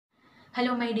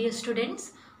Hello my dear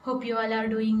students, hope you all are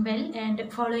doing well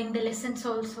and following the lessons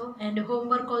also and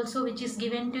homework also which is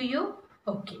given to you.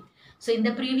 Okay, so in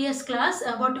the previous class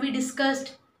what we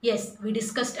discussed? Yes, we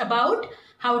discussed about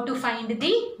how to find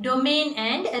the domain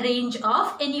and range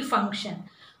of any function.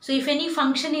 So if any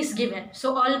function is given,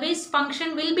 so always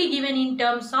function will be given in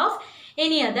terms of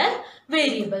any other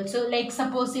variable. So like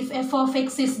suppose if f of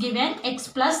x is given x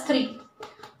plus 3.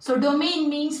 So domain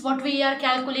means what we are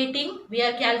calculating? We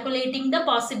are calculating the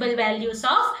possible values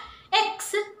of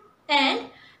x, and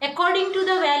according to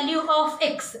the value of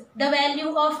x, the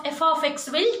value of f of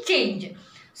x will change.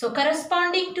 So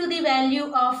corresponding to the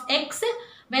value of x,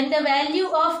 when the value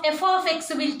of f of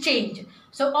x will change.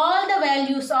 So all the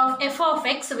values of f of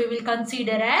x we will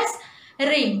consider as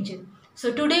range.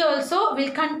 So today also we'll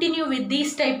continue with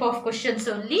these type of questions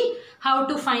only, how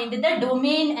to find the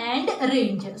domain and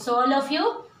range. So all of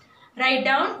you write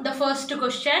down the first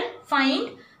question.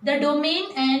 Find the domain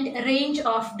and range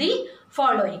of the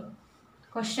following.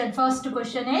 First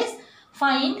question is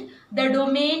find the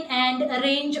domain and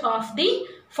range of the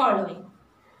following.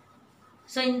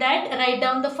 So in that, write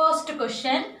down the first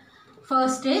question.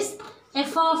 First is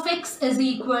f of x is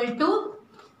equal to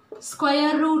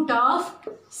square root of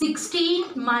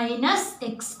 16 minus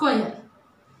x square.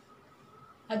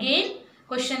 Again,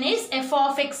 question is f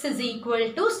of x is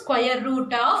equal to square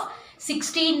root of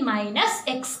 16 minus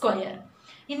x square.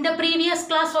 In the previous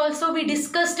class also we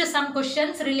discussed some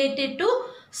questions related to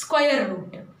square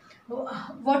root.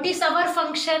 What is our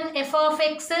function f of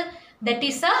x? That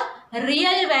is a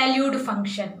real valued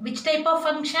function. Which type of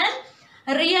function?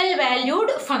 Real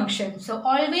valued function. So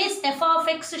always f of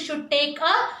x should take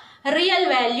a real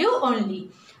value only.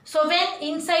 So when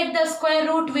inside the square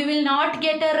root we will not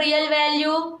get a real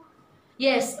value.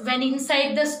 Yes, when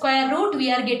inside the square root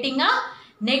we are getting a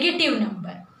negative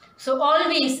number. So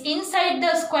always inside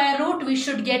the square root we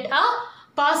should get a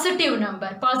positive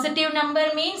number. Positive number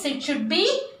means it should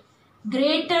be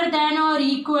greater than or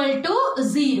equal to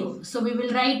 0. So we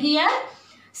will write here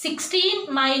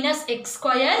 16 minus x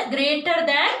square greater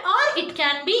than or it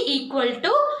can be equal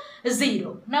to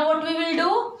 0. Now what we will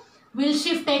do? We'll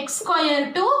shift x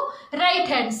square to right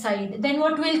hand side. Then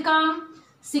what will come?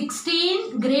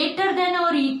 16 greater than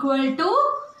or equal to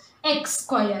x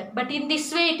square. But in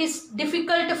this way it is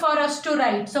difficult for us to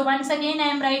write. So once again I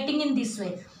am writing in this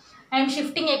way. I am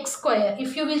shifting x square.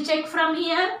 If you will check from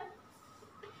here,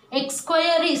 x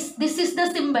square is, this is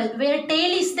the symbol. Where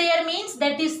tail is there means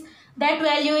that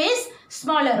value is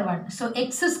smaller one. So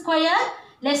x square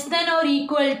less than or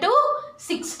equal to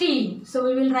 16. So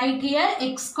we will write here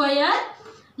x square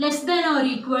less than or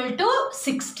equal to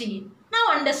 16.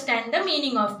 Now understand the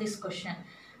meaning of this question.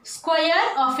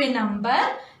 Square of a number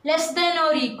less than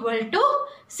or equal to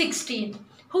 16.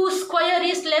 Whose square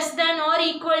is less than or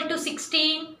equal to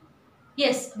 16?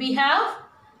 Yes, we have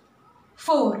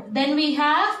 4. Then we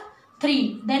have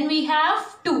 3. Then we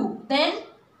have 2. Then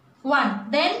 1.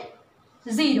 Then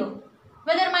 0.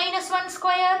 Whether minus 1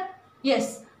 square?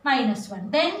 Yes, minus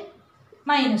 1. Then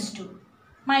minus 2.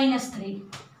 Minus 3.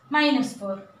 Minus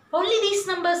 4. Only these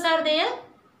numbers are there.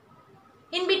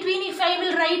 In between if I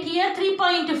will write here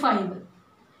 3.5.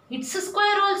 Its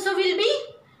square also will be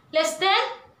less than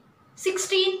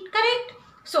 16. Correct?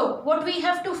 So what we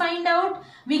have to find out?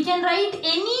 We can write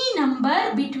any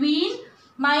number between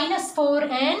minus 4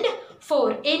 and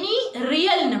 4. Any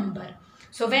real number.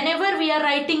 So whenever we are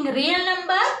writing real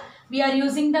number, we are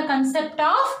using the concept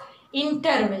of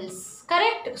intervals.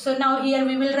 Correct? So now here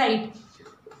we will write.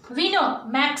 We know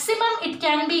maximum it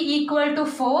can be equal to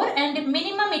 4 and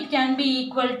minimum it can be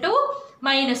equal to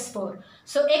minus 4.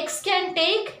 So x can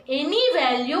take any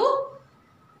value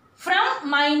from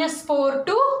minus 4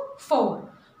 to 4.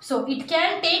 So it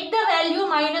can take the value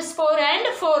minus 4 and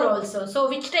 4 also. So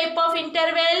which type of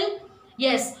interval?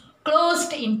 Yes,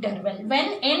 closed interval.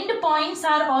 When end points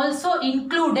are also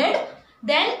included,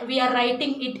 then we are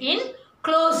writing it in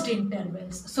closed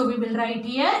intervals. So we will write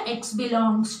here x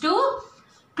belongs to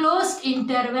closed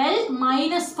interval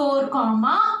minus 4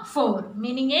 comma 4.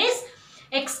 Meaning is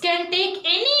x can take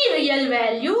any real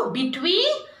value between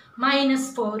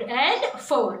minus 4 and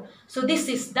 4. So this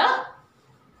is the,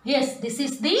 yes, this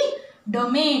is the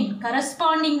domain.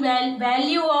 Corresponding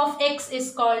value of x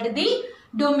is called the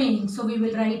domain. So we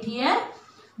will write here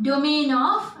domain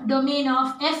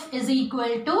of f is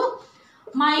equal to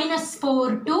minus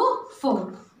 4 to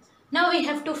 4. Now we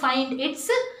have to find its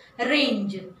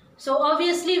range. So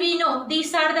obviously we know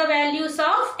these are the values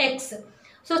of x.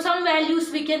 So some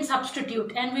values we can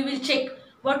substitute and we will check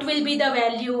what will be the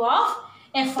value of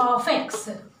f of x.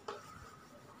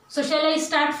 So shall I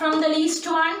start from the least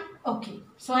one? Okay.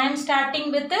 So I am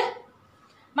starting with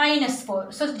minus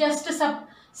 4. So just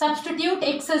substitute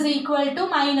x is equal to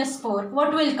minus 4.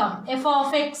 What will come? F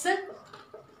of x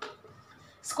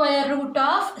square root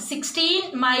of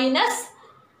 16 minus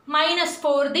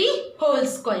 4 the whole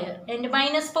square. And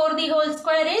minus 4 the whole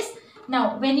square is,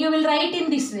 now when you will write in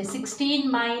this way, 16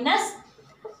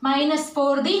 minus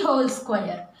 4 the whole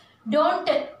square. Don't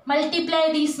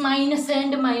multiply these minus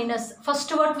and minus.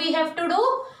 First what we have to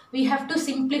do? We have to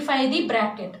simplify the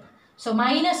bracket. So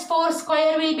minus 4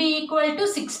 square will be equal to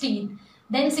 16.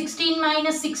 Then 16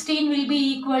 minus 16 will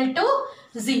be equal to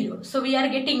 0. So we are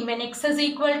getting, when x is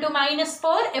equal to minus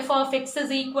 4, f of x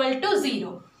is equal to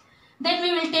 0. Then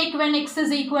we will take when x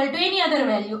is equal to any other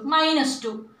value, minus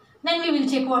 2. Then we will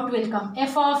check what will come.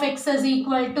 F of x is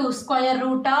equal to square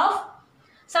root of,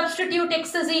 substitute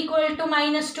x is equal to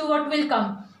minus 2, what will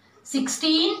come?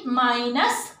 16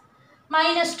 minus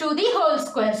 2 the whole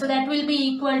square. So that will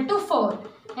be equal to 4.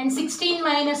 And 16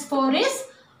 minus 4 is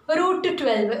root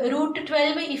 12. Root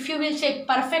 12, if you will check,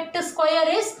 perfect square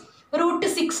is root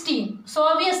 16. So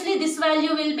obviously this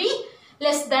value will be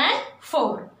less than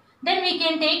 4. Then we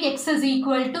can take x is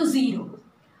equal to 0.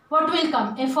 What will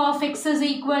come? F of x is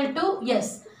equal to,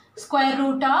 yes, square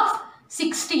root of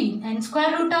 16. And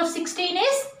square root of 16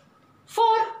 is 4.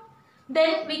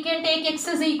 Then we can take x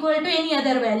is equal to any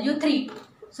other value, 3.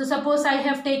 So suppose I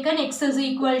have taken x is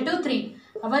equal to 3.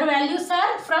 Our values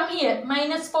are from here,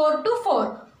 minus 4 to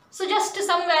 4. So just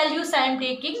some values I am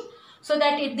taking so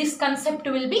that this concept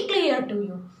will be clear to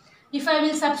you. If I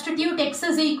will substitute x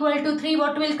is equal to 3,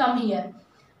 what will come here?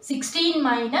 16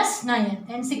 minus 9.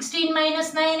 And 16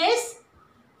 minus 9 is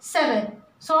 7.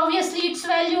 So obviously its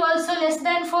value also less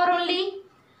than 4 only.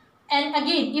 And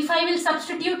again, if I will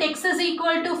substitute x is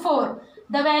equal to 4,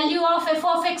 the value of f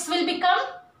of x will become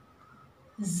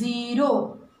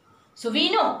 0. So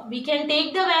we know we can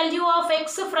take the value of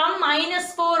x from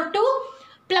minus 4 to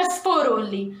plus 4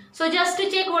 only. So just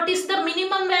to check what is the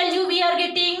minimum value we are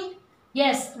getting.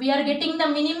 Yes, we are getting the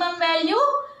minimum value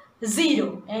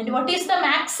 0. And what is the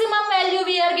maximum value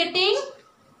we are getting?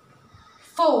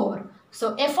 4.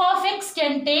 So f of x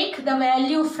can take the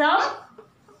value from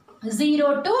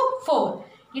 0 to 4.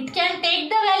 It can take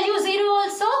the value 0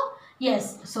 also.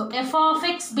 Yes. So f of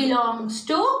x belongs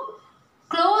to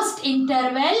closed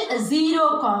interval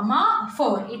 0,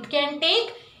 4. It can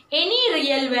take any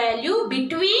real value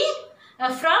between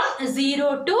from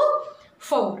 0 to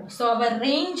 4. So our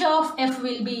range of f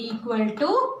will be equal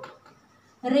to,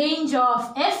 range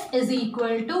of f is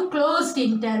equal to closed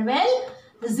interval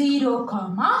 0,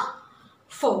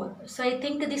 4. So I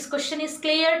think this question is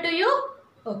clear to you.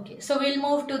 Okay. So we'll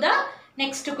move to the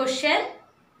next question.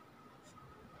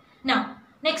 Now,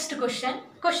 next question.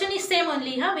 Question is same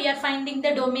only. We are finding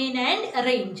the domain and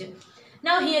range.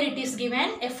 Now here it is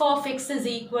given f of x is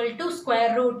equal to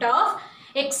square root of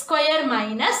x square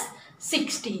minus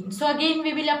 16. So again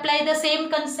we will apply the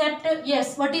same concept.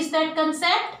 Yes, what is that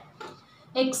concept?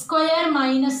 X square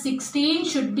minus 16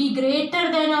 should be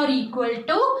greater than or equal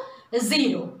to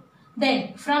 0.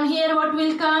 Then from here what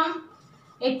will come?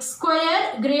 X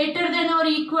square greater than or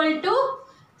equal to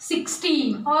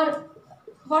 16. Or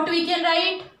what we can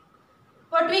write?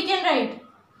 What we can write?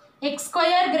 X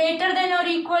square greater than or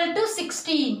equal to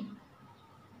 16.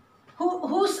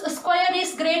 Whose square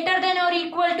is greater than or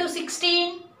equal to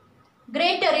 16?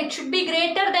 Greater. It should be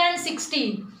greater than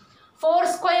 16. 4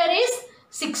 square is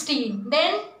 16.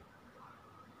 Then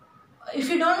if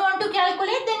you don't want to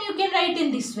calculate, then you can write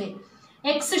in this way.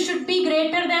 X should be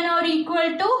greater than or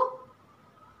equal to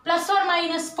plus or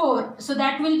minus 4. So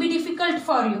that will be difficult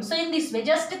for you. So in this way,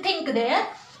 just think there.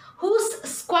 Whose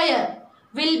square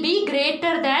will be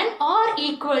greater than or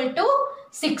equal to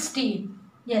 16?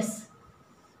 Yes.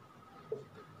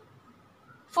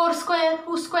 4 square.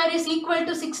 Whose square is equal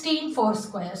to 16? 4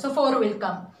 square. So 4 will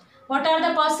come. What are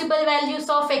the possible values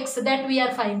of x that we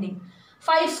are finding?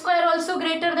 5 square also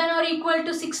greater than or equal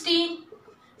to 16.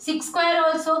 6 square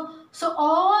also. So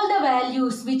all the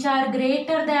values which are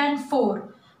greater than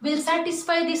 4 will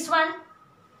satisfy this one.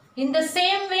 In the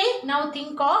same way, now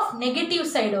think of negative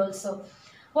side also.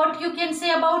 What you can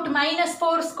say about minus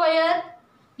 4 square?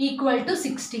 Equal to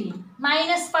 16.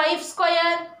 Minus 5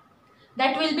 square?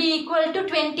 That will be equal to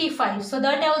 25. So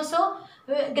that also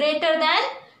greater than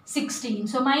 16.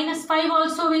 So minus 5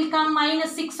 also will come.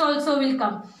 Minus 6 also will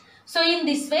come. So in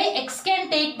this way, x can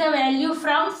take the value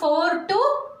from 4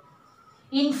 to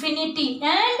infinity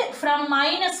and from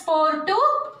minus 4 to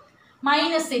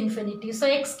minus infinity. So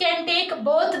x can take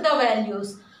both the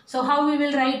values. So how we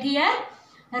will write here?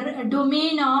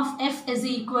 Domain of f is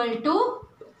equal to,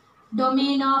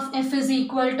 domain of f is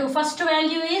equal to, first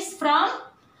value is from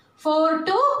 4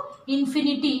 to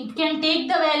infinity. It can take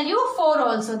the value 4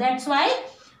 also. That's why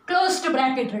closed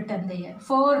bracket written there.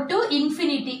 4 to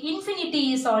infinity.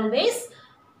 Infinity is always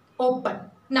open.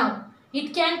 Now,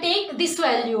 it can take this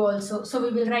value also. So,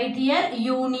 we will write here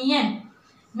union.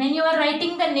 When you are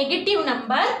writing the negative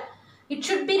number, it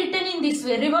should be written in this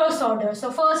way, reverse order.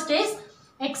 So, first is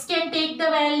x can take the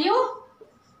value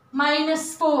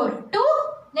minus 4 to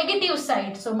negative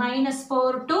side. So, minus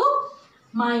 4 to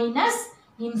minus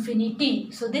infinity.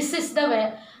 So, this is the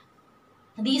way.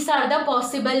 These are the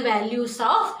possible values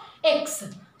of x.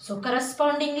 So,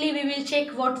 correspondingly, we will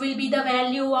check what will be the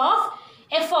value of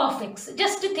f of x.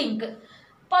 Just think.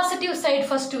 Positive side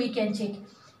first we can check.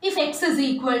 If x is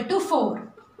equal to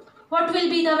 4, what will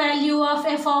be the value of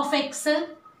f of x?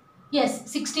 Yes,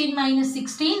 16 minus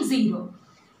 16, 0.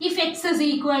 If x is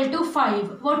equal to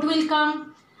 5, what will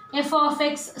come? F of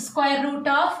x square root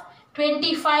of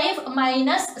 25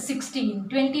 minus 16.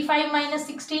 25 minus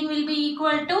 16 will be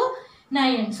equal to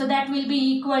 9. So, that will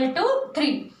be equal to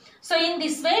 3. So, in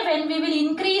this way, when we will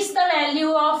increase the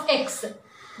value of x,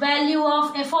 value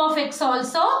of f of x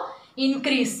also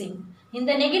increasing. In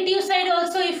the negative side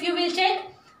also, if you will check,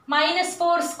 minus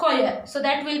 4 square. So,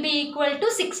 that will be equal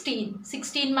to 16.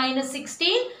 16 minus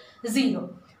 16, 0.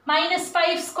 Minus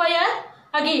 5 square,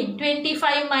 again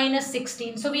 25 minus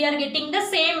 16. So, we are getting the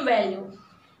same value.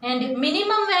 And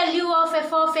minimum value of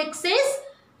f of x is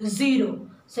 0.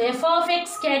 So, f of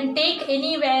x can take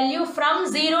any value from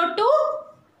 0 to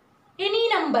any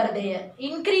number there,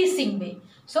 increasing way.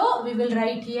 So, we will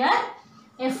write here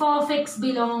f of x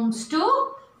belongs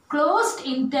to closed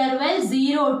interval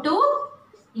 0 to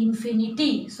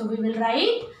infinity. So, we will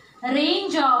write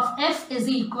range of f is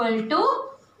equal to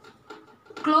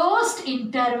closed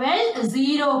interval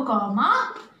 0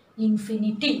 comma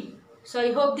infinity. So,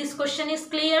 I hope this question is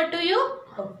clear to you.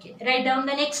 Okay, write down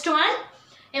the next one.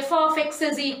 F of x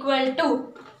is equal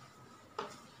to,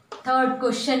 third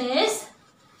question is,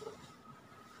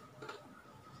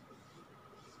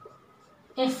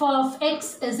 f of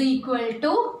x is equal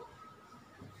to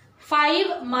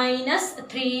 5 minus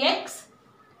 3x.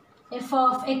 F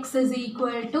of x is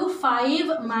equal to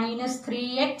 5 minus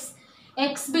 3x.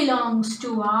 X belongs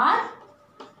to R.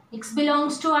 X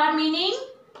belongs to R meaning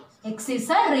x is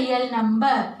a real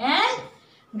number and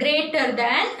greater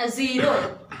than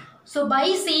 0. So,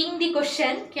 by seeing the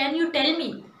question, can you tell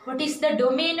me what is the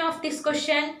domain of this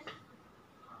question?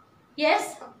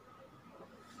 Yes?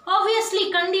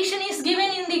 Obviously, condition is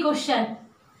given in the question.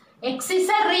 X is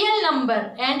a real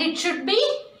number and it should be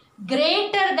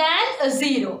greater than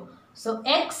 0. So,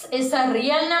 x is a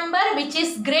real number which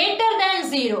is greater than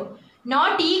 0,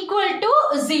 not equal to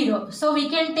 0. So, we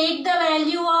can take the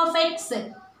value of x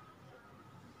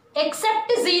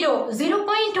except 0,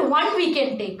 0.1 we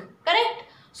can take, correct?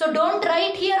 So, don't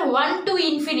write here 1 to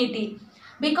infinity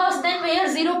because then where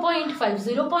 0.5?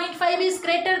 0.5 is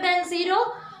greater than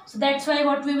 0. So, that's why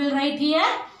what we will write here?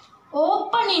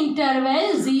 Open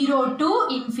interval 0 to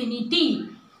infinity.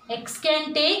 X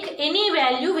can take any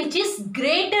value which is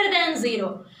greater than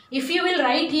 0. If you will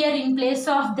write here in place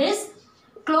of this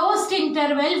closed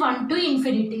interval 1 to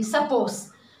infinity,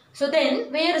 suppose. So,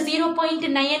 then where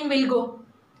 0.9 will go?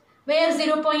 Where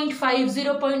 0.5,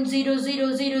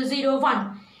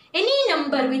 0.00001, any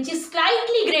number which is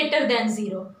slightly greater than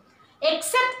 0,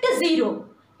 except 0,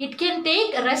 it can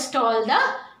take rest all the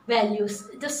values.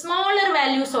 The smaller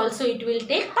values also it will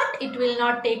take, but it will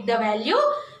not take the value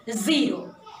 0.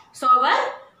 So,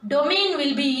 our domain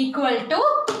will be equal to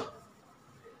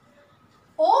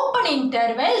open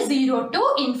interval 0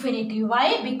 to infinity.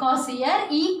 Why? Because here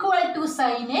equal to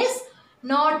sign is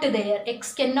not there.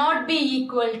 X cannot be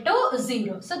equal to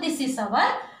 0. So, this is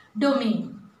our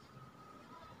domain.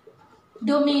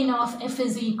 Domain of f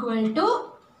is equal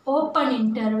to open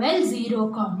interval 0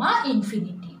 comma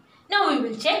infinity. Now, we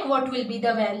will check what will be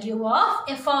the value of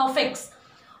f of x.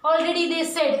 Already they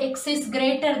said x is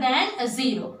greater than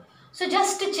 0. So,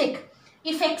 just to check,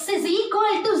 if x is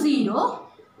equal to 0,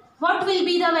 what will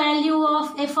be the value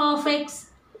of f of x?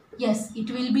 Yes, it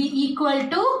will be equal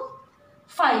to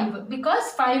 5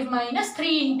 because 5 minus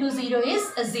 3 into 0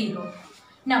 is 0.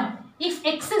 Now, if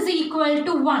x is equal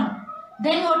to 1,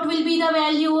 then what will be the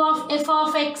value of f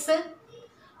of x?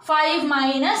 5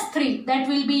 minus 3, that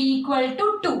will be equal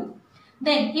to 2.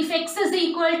 Then, if x is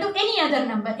equal to any other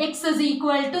number, x is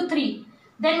equal to 3,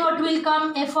 then what will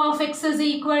come? F of x is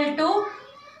equal to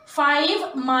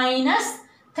 5 minus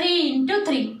 3 into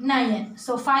 3, 9.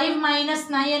 So, 5 minus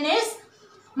 9 is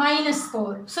minus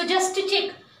 4. So, just to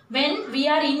check, when we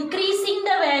are increasing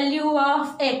the value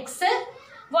of x,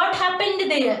 what happened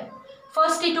there?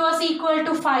 First it was equal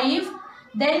to 5,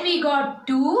 then we got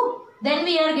 2, then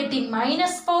we are getting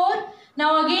minus 4.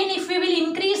 Now again if we will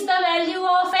increase the value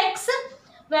of x,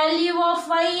 value of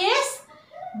y is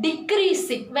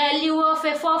decreasing. Value of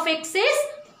f of x is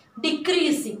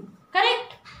decreasing.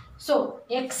 Correct? So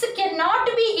x cannot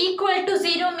be equal to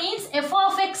 0 means f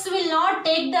of x will not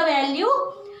take the value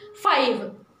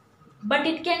 5. But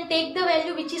it can take the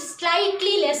value which is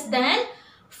slightly less than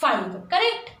 5.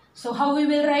 Correct? So how we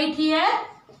will write here?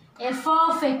 F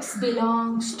of x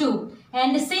belongs to.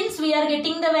 And since we are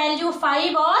getting the value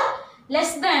 5 or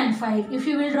less than 5. If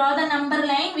you will draw the number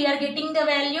line, we are getting the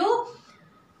value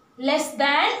less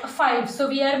than 5. So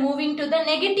we are moving to the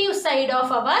negative side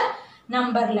of our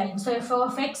number line. So f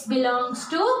of x belongs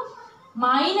to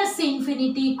minus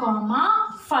infinity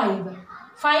comma 5.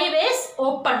 5 is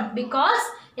open because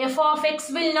f of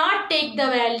x will not take the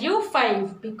value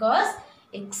 5 because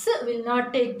x will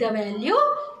not take the value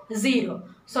 0.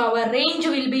 So our range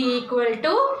will be equal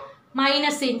to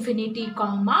minus infinity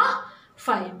comma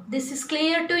 5. This is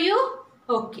clear to you?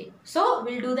 Okay. So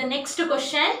we'll do the next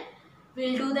question.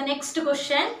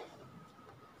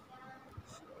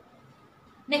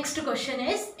 Next question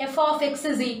is f of x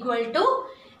is equal to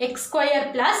x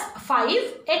square plus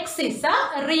 5. X is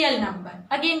a real number.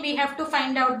 Again we have to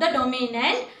find out the domain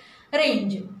and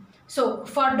range. So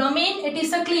for domain it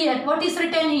is a clear. What is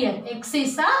written here? X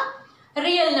is a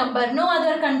real number. No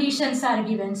other conditions are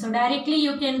given. So directly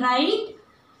you can write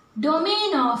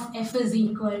domain of f is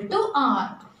equal to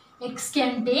R. X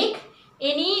can take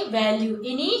any value,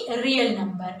 any real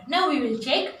number. Now we will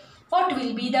check what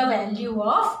will be the value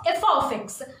of f of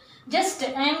x. Just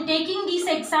I am taking these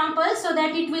examples so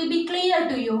that it will be clear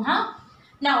to you.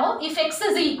 Now if x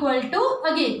is equal to,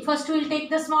 again first we will take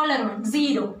the smaller one,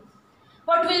 0.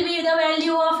 What will be the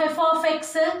value of f of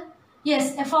x?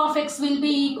 Yes, f of x will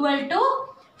be equal to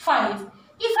 5.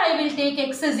 If I will take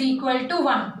x is equal to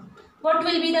 1. What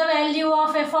will be the value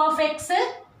of f of x?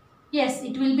 Yes,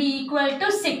 it will be equal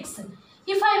to 6.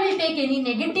 If I will take any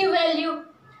negative value,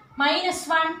 minus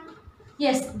 1.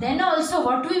 Yes, then also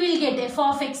what we will get? F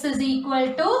of x is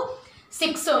equal to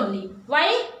 6 only.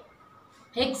 Why?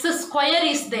 X square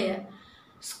is there.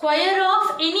 Square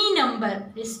of any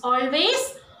number is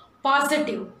always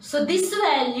positive. So this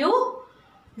value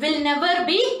will never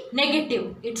be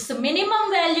negative. Its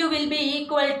minimum value will be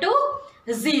equal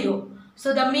to 0.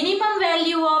 So the minimum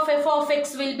value of f of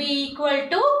x will be equal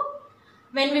to,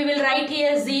 when we will write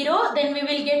here 0, then we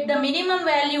will get the minimum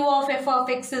value of f of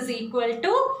x is equal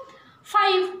to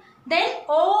 5. Then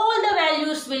all the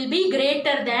values will be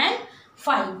greater than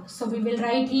 5. So we will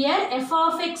write here f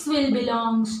of x will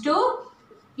belongs to,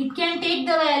 it can take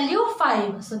the value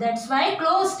 5. So that's why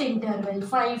closed interval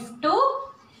 5 to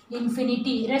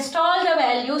infinity. Rest all the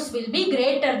values will be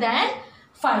greater than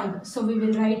 5. So we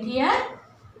will write here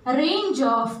range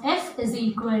of f is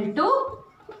equal to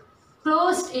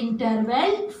closed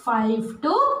interval 5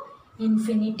 to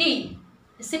infinity.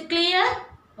 Is it clear?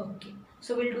 Okay.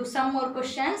 So we'll do some more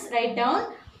questions. Write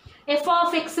down f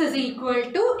of x is equal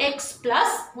to x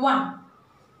plus 1.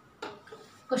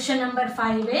 Question number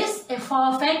 5 is f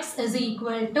of x is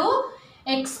equal to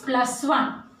x plus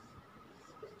 1.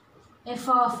 F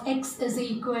of x is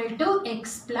equal to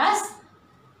x plus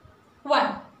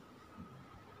 1.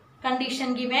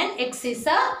 Condition given, x is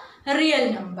a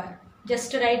real number.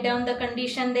 Just write down the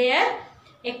condition there.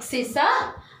 X is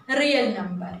a real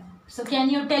number. So can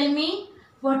you tell me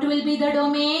what will be the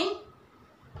domain?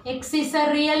 X is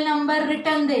a real number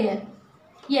written there.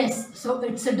 Yes, so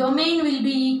its domain will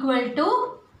be equal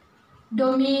to,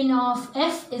 domain of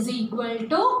f is equal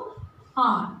to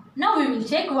R. Now we will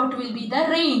check what will be the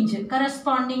range,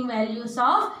 corresponding values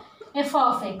of f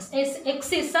of x.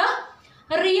 X is a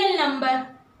real number.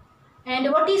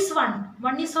 And what is 1?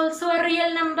 1 is also a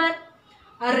real number.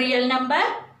 A real number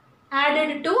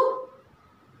added to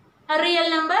a real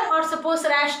number, or suppose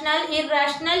rational,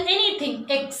 irrational, anything,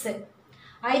 x.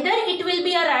 Either it will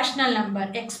be a rational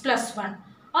number, x plus 1,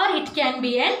 or it can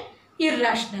be an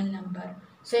irrational number.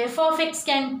 So f of x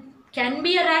can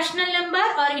be a rational number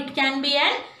or it can be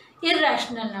an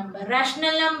irrational number.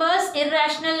 Rational numbers,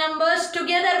 irrational numbers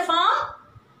together form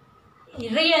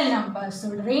real numbers. So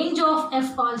range of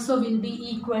f also will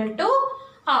be equal to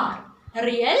R,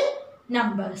 real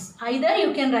numbers. Either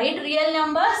you can write real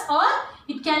numbers or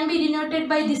it can be denoted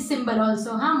by this symbol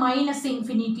also, minus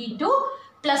infinity to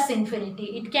plus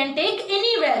infinity. It can take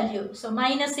any value. So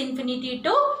minus infinity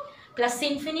to plus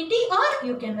infinity, or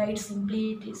you can write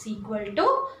simply it is equal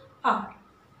to R.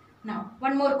 Now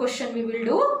one more question we will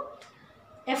do.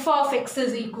 F of x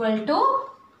is equal to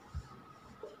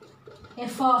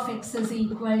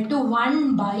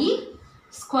 1 by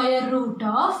square root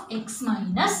of x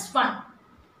minus 1.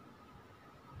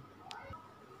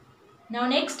 Now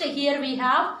next here we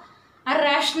have a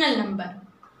rational number,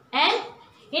 and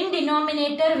in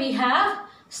denominator we have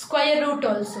square root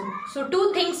also. So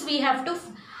two things we have to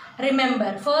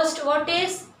remember. First, what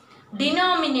is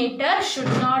denominator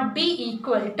should not be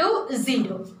equal to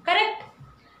 0. Correct?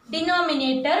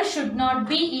 Denominator should not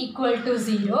be equal to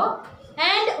 0.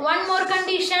 And one more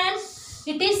condition,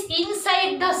 it is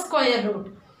inside the square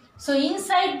root. So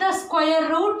inside the square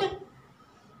root,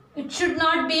 it should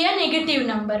not be a negative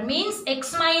number. Means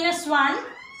x minus 1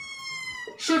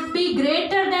 should be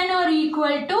greater than or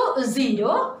equal to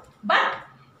 0. But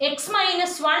x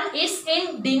minus 1 is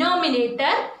in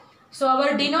denominator. So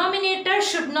our denominator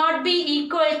should not be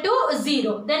equal to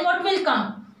 0. Then what will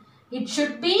come? It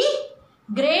should be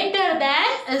greater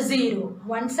than 0.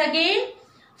 Once again,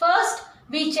 first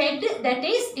we checked, that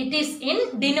is, it is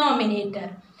in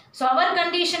denominator. So our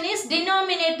condition is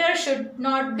denominator should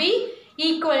not be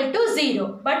equal to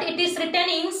 0. But it is written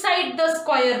inside the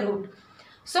square root.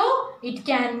 So it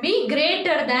can be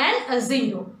greater than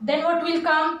 0. Then what will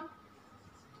come?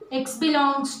 X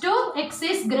belongs to, x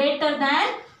is greater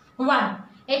than 1.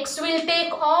 X will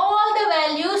take all the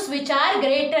values which are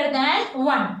greater than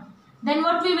 1. Then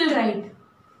what we will write?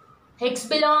 X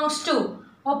belongs to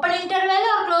open interval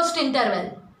or closed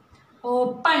interval?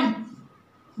 Open.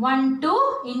 1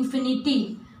 to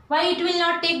infinity. Why it will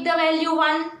not take the value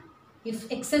 1?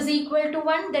 If x is equal to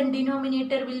 1, then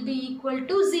denominator will be equal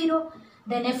to 0.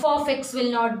 Then f of x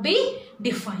will not be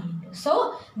defined.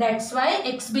 So that's why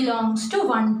x belongs to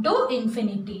 1 to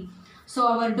infinity. So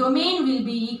our domain will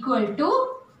be equal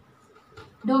to,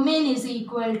 domain is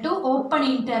equal to open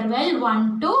interval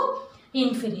 1 to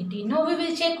infinity. Now we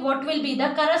will check what will be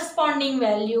the corresponding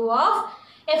value of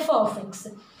f of x.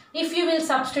 If you will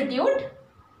substitute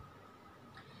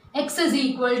x is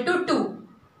equal to 2,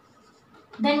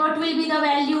 then what will be the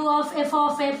value of f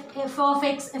of x?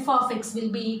 F of x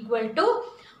will be equal to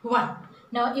 1.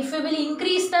 Now if we will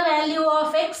increase the value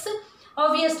of x,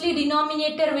 obviously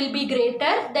denominator will be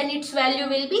greater, then its value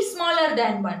will be smaller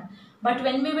than 1. But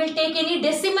when we will take any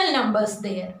decimal numbers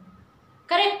there,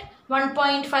 correct?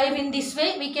 1.5 in this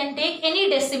way, we can take any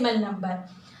decimal number.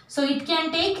 So it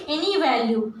can take any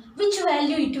value. Which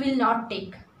value it will not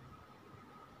take?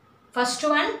 First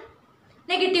one,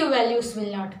 negative values will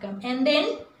not come. And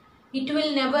then it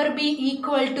will never be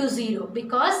equal to 0,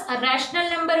 because a rational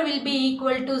number will be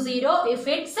equal to 0 if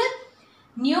its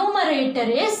numerator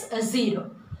is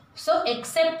 0. So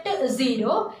except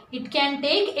 0, it can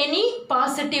take any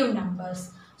positive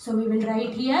numbers. So we will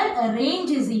write here a range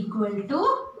is equal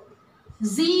to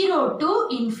 0 to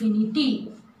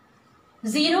infinity.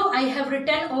 0 I have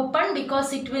written open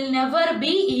because it will never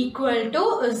be equal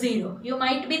to 0. You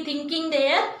might be thinking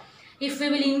there, if we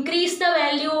will increase the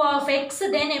value of x,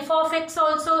 then f of x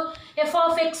also, f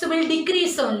of x will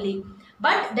decrease only.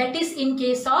 But that is in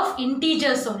case of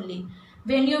integers only.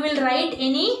 When you will write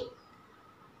any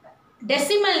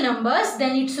decimal numbers,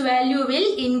 then its value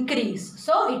will increase.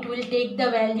 So it will take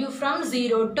the value from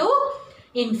 0 to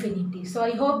infinity. So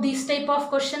I hope these type of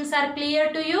questions are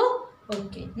clear to you.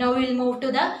 Okay. Now we will move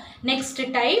to the next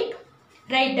type.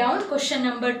 Write down question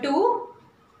number 2.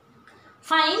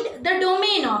 Find the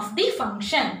domain of the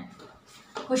function.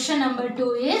 Question number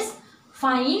 2 is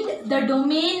find the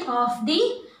domain of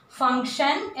the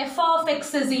function f of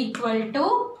x is equal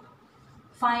to,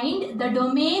 find the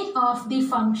domain of the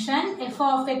function f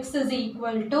of x is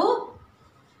equal to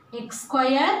x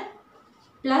square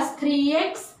plus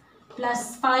 3x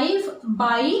plus 5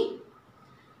 by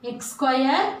x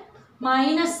square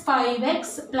minus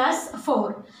 5x plus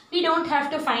 4. We don't have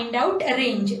to find out a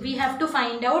range. We have to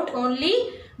find out only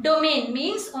domain,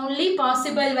 means only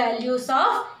possible values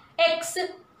of x.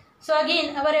 So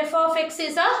again our f of x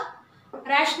is a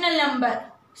rational number.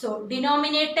 So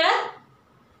denominator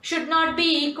should not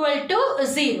be equal to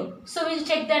 0. So we'll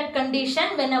check that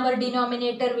condition when our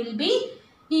denominator will be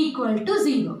equal to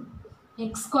 0.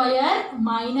 X square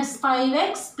minus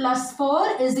 5x plus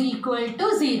 4 is equal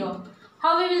to 0.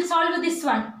 How we will solve this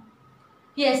one?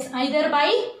 Yes, either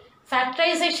by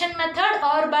factorization method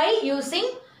or by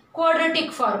using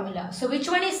quadratic formula. So which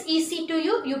one is easy to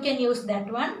you? You can use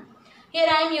that one. Here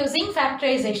I am using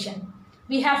factorization.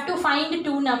 We have to find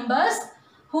two numbers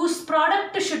whose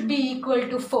product should be equal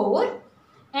to 4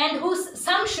 and whose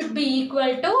sum should be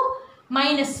equal to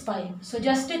minus 5. So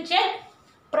just to check,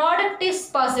 product is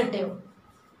positive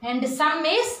and sum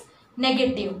is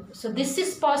negative. So this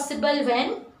is possible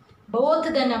when both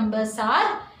the numbers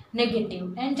are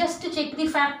negative. And just to check the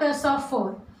factors of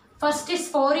 4. First is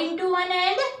 4 into 1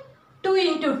 and 2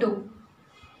 into 2.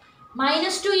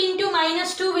 Minus 2 into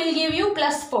minus 2 will give you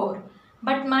plus 4.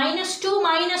 But minus 2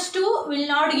 will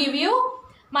not give you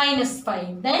minus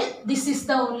 5. Then this is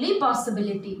the only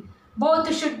possibility.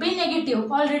 Both should be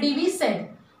negative. Already we said.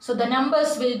 So the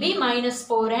numbers will be minus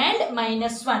 4 and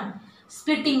minus 1.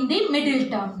 Splitting the middle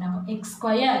term now. X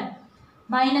square.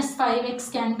 Minus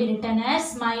 5x can be written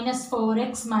as minus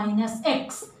 4x minus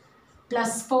x.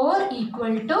 Plus 4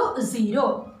 equal to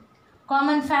 0.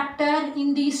 Common factor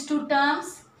in these two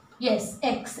terms? Yes,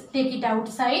 x. Take it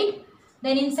outside.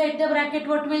 Then inside the bracket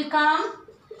what will come?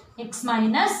 X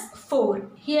minus 4.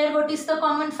 Here what is the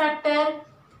common factor?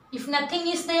 If nothing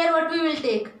is there, what we will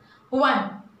take?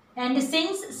 1. And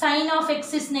since sign of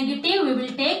x is negative, we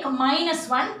will take minus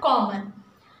 1 common.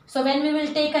 So when we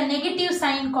will take a negative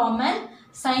sign common,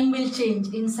 sign will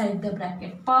change inside the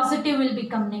bracket. Positive will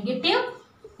become negative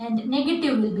and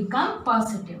negative will become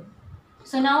positive.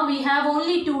 So now we have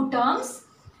only two terms.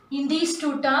 In these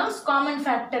two terms, common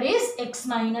factor is x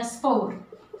minus 4.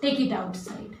 Take it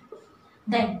outside.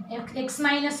 Then x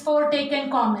minus 4 taken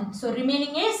common. So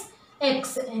remaining is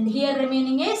x and here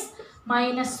remaining is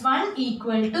minus 1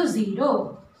 equal to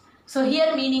 0. So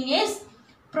here meaning is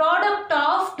product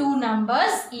of two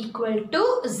numbers equal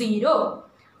to 0.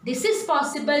 This is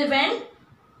possible when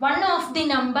one of the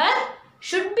number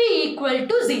should be equal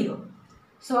to 0.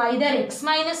 So either x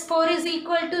minus 4 is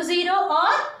equal to 0 or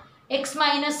x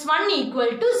minus 1 equal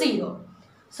to 0.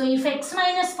 So if x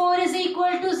minus 4 is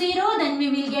equal to 0, then we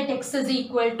will get x is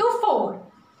equal to 4.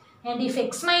 And if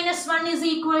x minus 1 is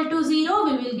equal to 0,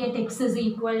 we will get x is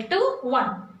equal to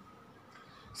 1.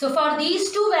 So for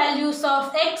these two values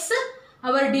of x,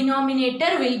 our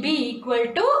denominator will be equal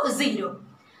to 0.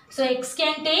 So x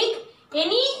can take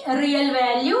any real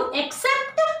value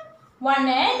except 1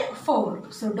 and 4.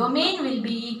 So domain will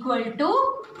be equal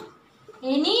to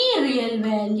any real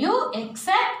value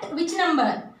except which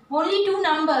number? Only two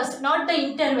numbers, not the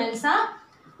intervals.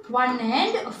 1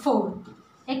 and 4.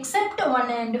 Except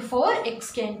 1 and 4,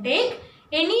 x can take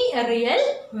any real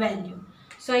value.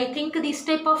 So I think this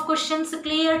type of questions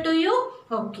clear to you.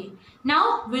 Okay.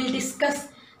 Now we'll discuss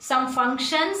some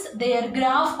functions. Their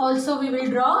graph also we will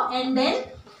draw, and then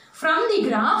from the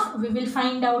graph we will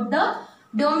find out the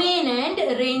domain and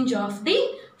range of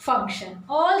the function.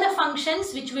 All the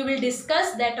functions which we will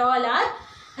discuss, that all are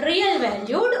real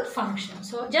valued functions.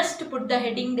 So just to put the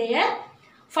heading there,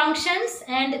 functions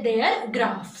and their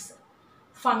graphs.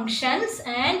 Functions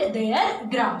and their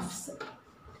graphs.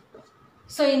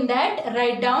 So in that,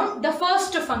 write down the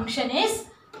first function is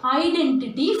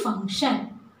identity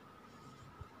function.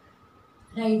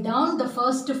 Write down the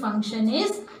first function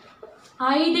is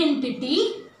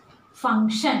identity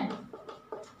function.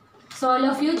 So all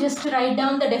of you just write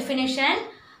down the definition.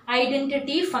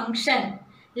 Identity function.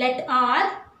 Let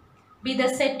R be the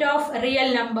set of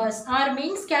real numbers. R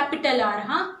means capital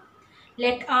R.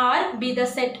 Let R be the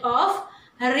set of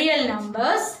real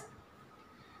numbers.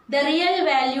 The real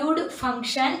valued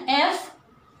function f.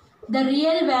 The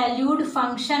real valued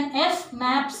function f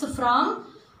maps from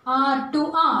R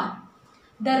to R.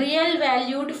 The real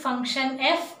valued function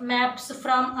f maps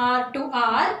from R to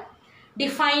R,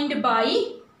 defined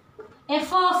by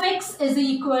f of x is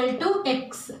equal to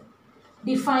x.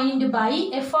 Defined by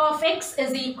f of x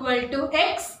is equal to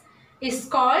x is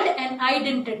called an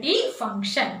identity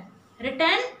function.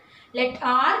 Written, let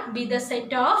R be the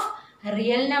set of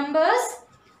real numbers.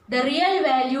 The real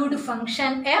valued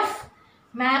function f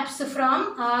maps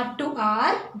from R to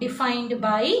R, defined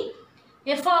by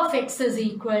f of x is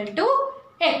equal to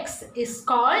x is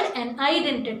called an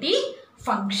identity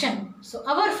function. So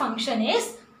our function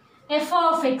is f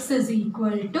of x is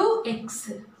equal to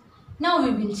x. Now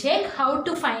we will check how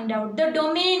to find out the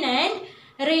domain and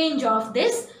range of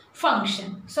this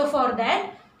function. So for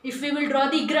that, if we will draw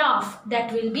the graph,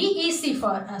 that will be easy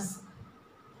for us.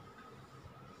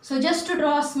 So just to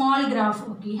draw a small graph,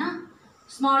 okay,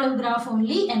 small graph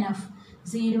only enough.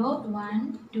 0,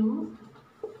 1, 2,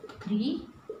 3,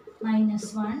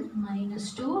 minus 1,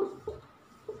 minus 2,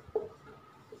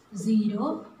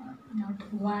 0,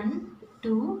 not 1,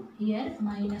 2, here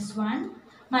minus 1,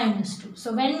 minus 2.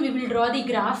 So when we will draw the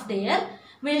graph there,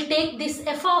 we will take this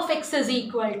f of x is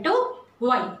equal to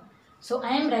y. So I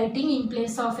am writing in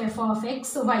place of f of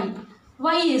x y.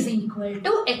 Y is equal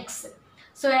to x.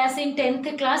 So as in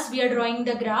 10th class we are drawing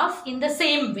the graph in the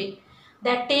same way.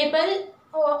 That table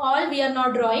all we are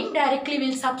not drawing, directly we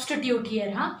will substitute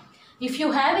here. If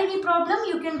you have any problem,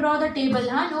 you can draw the table,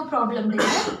 no problem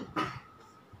there.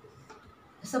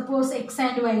 Suppose x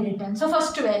and y written. So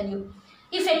first value.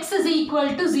 If x is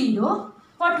equal to 0,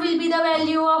 what will be the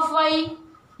value of y?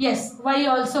 Yes, y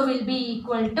also will be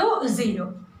equal to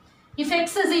 0. If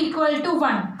x is equal to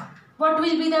 1, what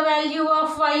will be the value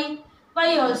of y?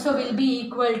 Y also will be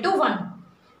equal to 1.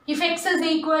 If x is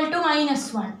equal to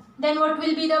minus 1, then what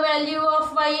will be the value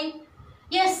of y?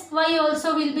 Yes, y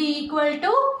also will be equal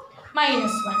to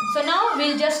minus 1. So now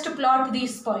we'll just plot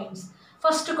these points.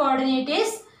 First coordinate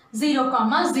is 0,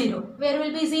 0. Where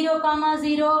will be 0,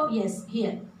 0? Yes,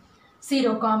 here.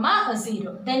 0,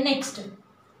 0. Then next.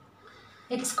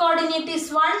 X coordinate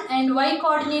is 1 and y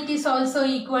coordinate is also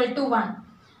equal to 1.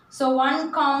 So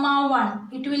 1, 1.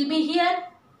 It will be here.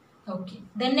 Okay.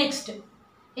 Then next.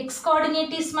 X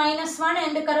coordinate is minus 1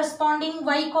 and the corresponding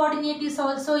y coordinate is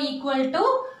also equal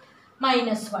to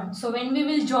minus 1. So when we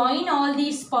will join all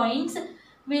these points,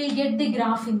 we will get the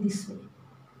graph in this way.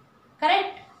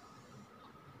 Correct?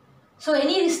 So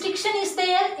any restriction is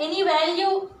there? Any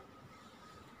value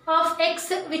of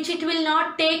x which it will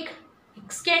not take?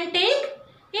 X can take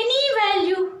any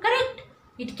value. Correct?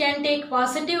 It can take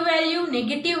positive value,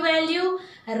 negative value,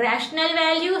 rational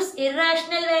values,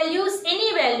 irrational values,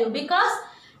 any value, because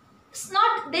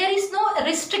there is no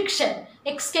restriction.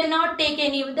 X cannot take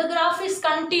any, the graph is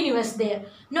continuous there.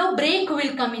 No break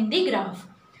will come in the graph.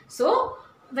 So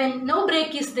when no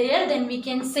break is there, then we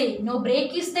can say no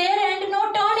break is there and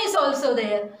no turn is also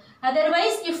there.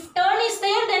 Otherwise, if turn is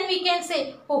there, then we can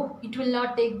say, oh, it will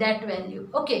not take that value.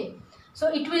 Okay. So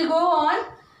it will go on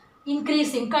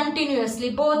increasing continuously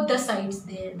both the sides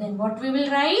there. Then what we will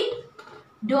write?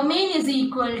 Domain is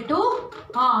equal to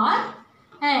R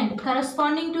and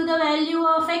corresponding to the value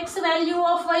of x, value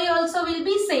of y also will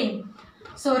be same.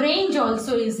 So range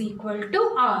also is equal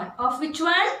to R. Of which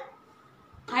one?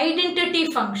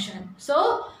 Identity function.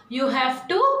 So you have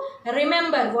to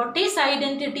remember what is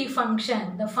identity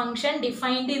function. The function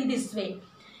defined in this way.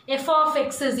 F of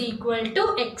x is equal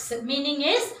to x. Meaning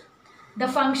is the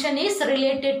function is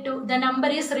related to, the number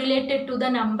is related to the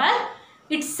number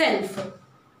itself.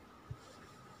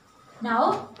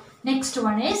 Now next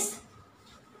one is,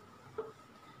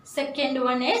 second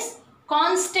one is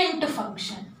constant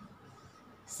function.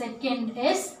 Second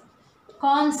is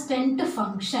constant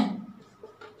function.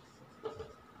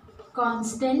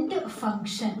 Constant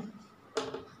function.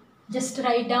 Just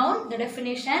write down the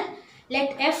definition.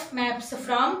 Let f maps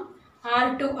from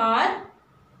R to R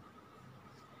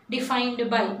defined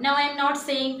by. Now I am not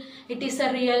saying it is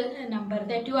a real number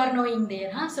that you are knowing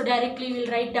there. So directly we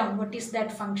will write down what is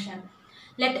that function.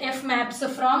 Let f maps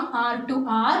from R to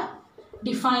R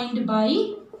defined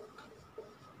by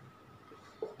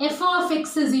f of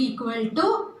x is equal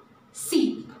to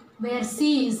c, where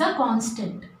c is a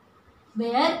constant.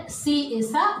 Where c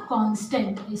is a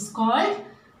constant is called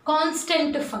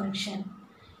constant function.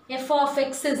 F of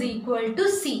x is equal to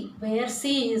c, where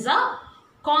c is a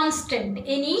constant,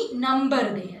 any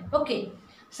number there. Okay.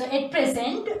 So at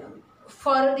present,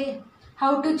 for the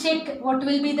how to check what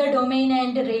will be the domain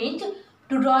and range,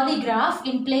 to draw the graph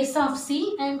in place of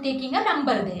c, I am taking a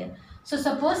number there. So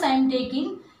suppose I am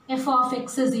taking f of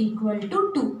x is equal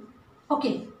to 2.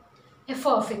 Okay. F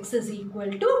of x is equal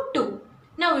to 2.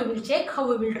 Now we will check how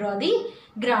we will draw the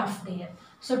graph there.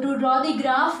 So to draw the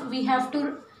graph, we have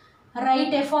to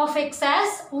write f of x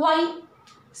as y.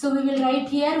 So we will write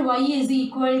here y is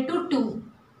equal to 2.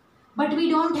 But we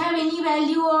don't have any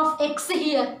value of x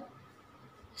here.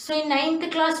 So in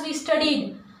 9th class we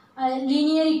studied a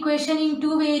linear equation in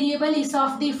two variable is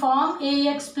of the form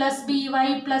ax plus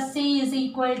by plus c is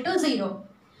equal to 0.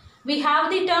 We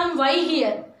have the term y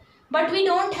here, but we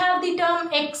don't have the term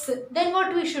x. Then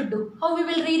what we should do? How we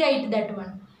will rewrite that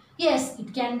one? Yes,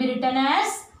 it can be written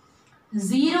as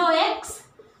 0x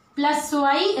plus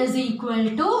y is equal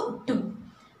to 2.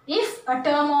 If a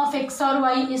term of x or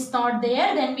y is not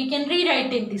there, then we can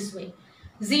rewrite it this way.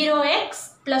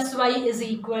 0x plus y is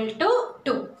equal to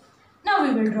 2. Now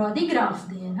we will draw the graph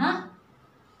there.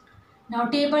 Now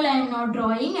table I am not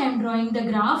drawing. I am drawing the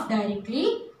graph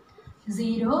directly.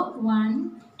 0,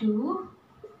 1, 2,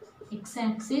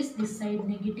 x-axis, this side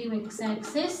negative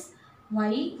x-axis,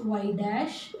 y, y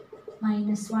dash,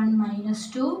 minus 1, minus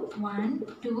 2, 1,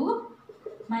 2,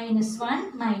 minus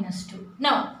 1, minus 2.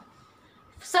 Now,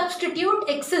 substitute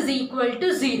x is equal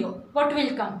to 0. What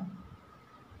will come?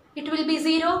 It will be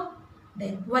 0.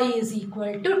 Then y is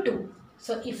equal to 2.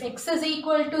 So, if x is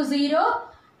equal to 0,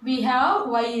 we have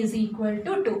y is equal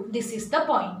to 2. This is the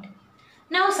point.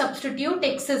 Now, substitute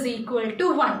x is equal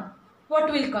to 1.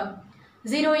 What will come?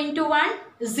 0 into 1,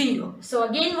 0. So,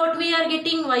 again what we are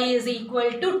getting? Y is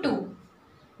equal to 2.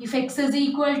 If x is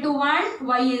equal to 1,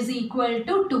 y is equal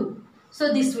to 2.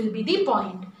 So, this will be the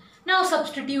point. Now,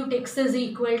 substitute x is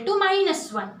equal to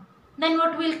minus 1. Then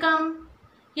what will come?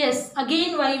 Yes,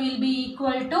 again y will be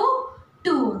equal to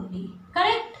 2 only.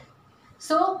 Correct?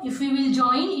 So if we will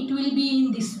join, it will be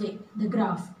in this way, the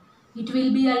graph. It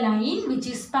will be a line which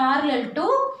is parallel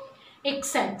to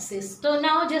x-axis. So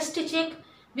now just to check,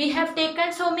 we have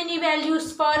taken so many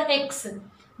values for x.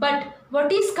 But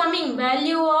what is coming?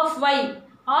 Value of y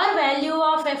or value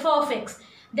of f of x.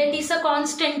 That is a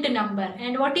constant number.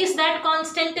 And what is that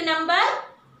constant number?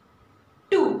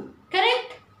 2.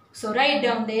 Correct? So write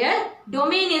down there.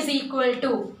 Domain is equal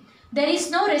to. There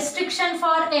is no restriction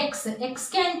for x. X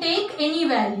can take any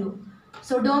value.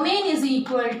 So domain is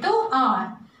equal to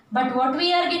R. But what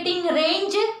we are getting?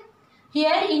 Range.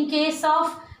 Here in case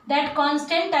of that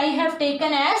constant I have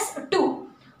taken as 2.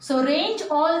 So range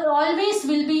always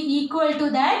will be equal to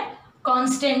that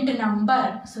constant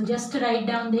number. So just write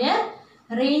down there.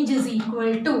 Range is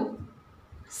equal to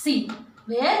C,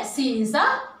 where C is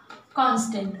a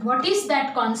constant. What is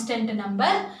that constant number?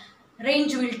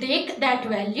 Range will take that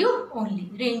value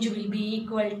only. Range will be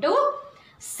equal to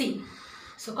C.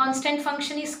 So constant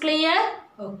function is clear?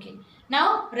 Okay.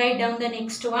 Now write down the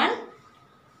next one.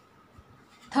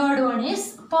 Third one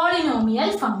is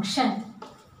polynomial function.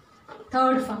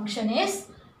 Third function is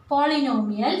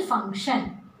polynomial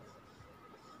function.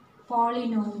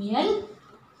 Polynomial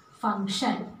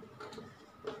function.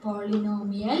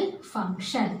 Polynomial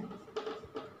function.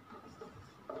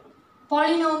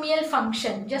 Polynomial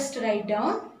function. Just write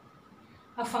down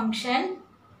a function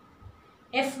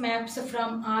f maps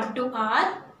from R to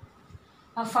R.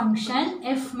 A function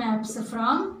f maps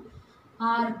from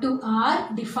R to R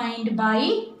defined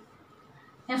by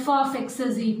f of x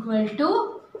is equal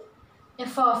to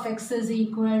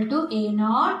a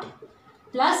naught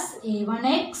plus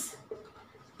a1x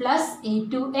plus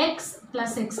a2x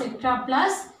plus etc.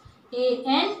 plus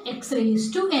an x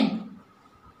raised to n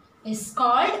is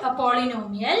called a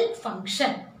polynomial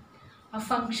function. A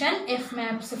function f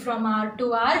maps from R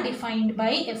to R defined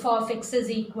by f of x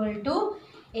is equal to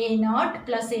a naught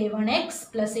plus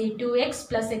a1x plus a2x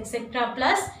plus etc.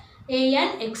 plus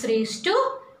an x raised to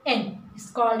n is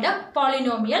called a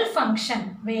polynomial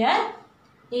function, where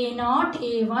a naught,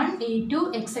 a1,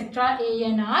 a2, etc.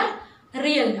 an are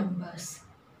real numbers.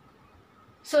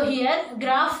 So here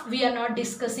graph we are not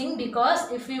discussing,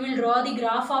 because if we will draw the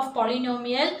graph of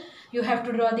polynomial, you have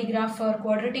to draw the graph for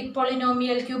quadratic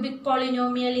polynomial, cubic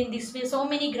polynomial. In this way so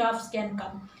many graphs can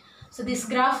come. So this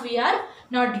graph we are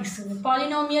not discussing.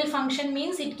 Polynomial function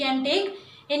means it can take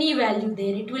any value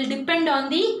there. It will depend on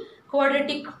the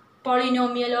quadratic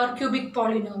polynomial or cubic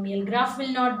polynomial. Graph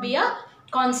will not be a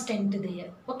constant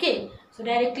there. Okay. So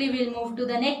directly we will move to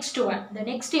the next one. The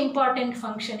next important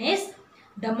function is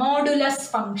the modulus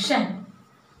function.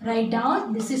 Write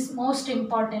down. This is most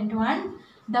important one.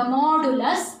 The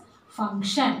modulus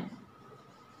function.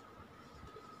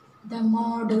 The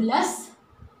modulus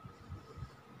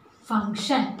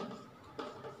function.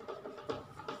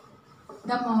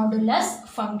 The modulus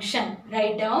function.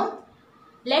 Write down.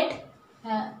 Let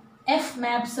f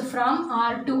maps from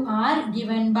R to R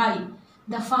given by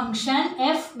the function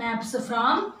f maps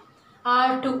from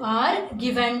R to R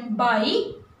given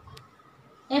by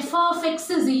f of x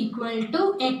is equal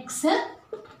to x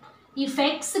if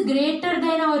x greater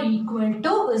than or equal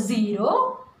to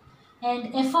 0,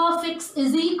 and f of x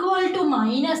is equal to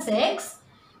minus x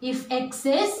if x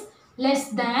is less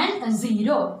than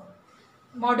 0.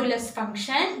 Modulus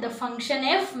function. The function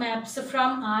f maps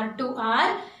from R to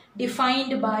R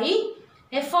defined by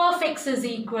f of x is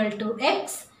equal to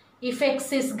x if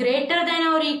x is greater than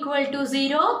or equal to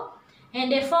 0,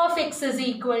 and f of x is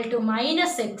equal to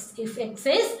minus x if x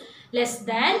is less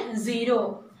than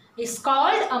 0 is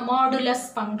called a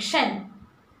modulus function,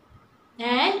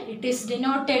 and it is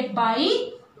denoted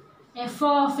by f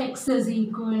of x is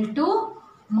equal to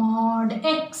mod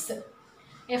x.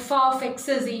 F of x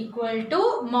is equal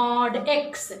to mod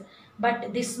x,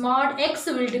 but this mod x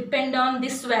will depend on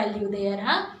this value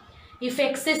there. If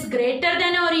x is greater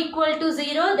than or equal to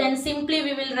 0, then simply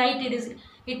we will write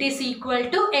it is equal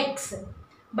to x.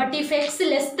 But if x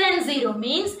less than 0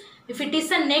 means if it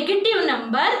is a negative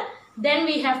number, then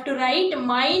we have to write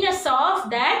minus of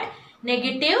that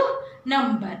negative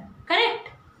number.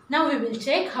 Correct? Now we will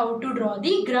check how to draw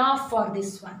the graph for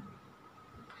this one.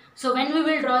 So when we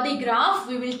will draw the graph,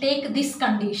 we will take this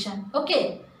condition.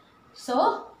 Okay.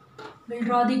 So we will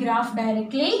draw the graph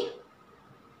directly.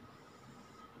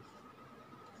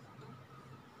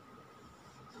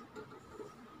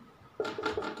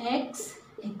 X,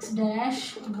 x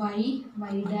dash, y,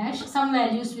 y dash. Some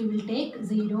values we will take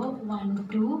 0, 1,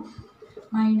 2,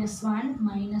 minus 1,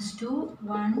 minus 2,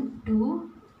 1,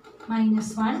 2,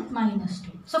 minus 1, minus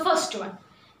 2. So first one,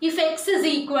 if x is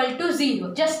equal to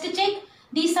 0, just to check,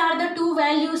 these are the two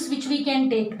values which we can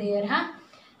take there.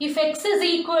 if x is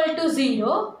equal to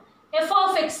 0, f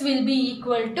of x will be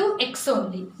equal to x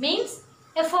only. Means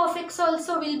f of x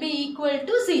also will be equal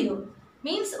to 0.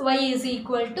 Means y is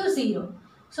equal to 0.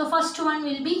 So first one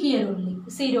will be here only,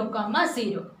 0 comma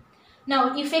 0.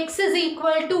 Now if x is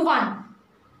equal to 1,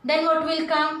 then what will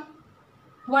come?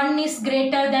 1 is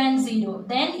greater than 0.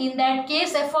 Then in that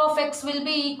case f of x will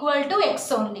be equal to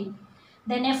x only.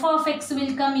 Then f of x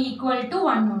will come equal to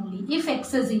 1 only if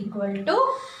x is equal to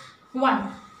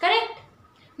 1. Correct?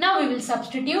 Now we will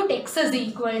substitute x is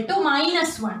equal to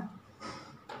minus 1.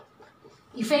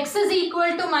 If x is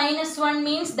equal to minus 1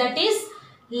 means that is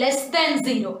less than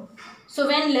 0. So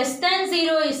when less than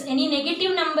 0 is any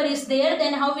negative number is there,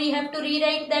 then how we have to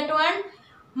rewrite that one?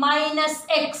 Minus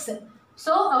x.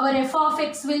 So our f of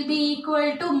x will be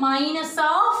equal to minus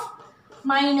of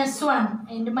minus 1,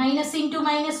 and minus into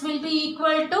minus will be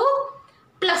equal to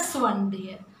plus 1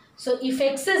 there. So if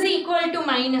x is equal to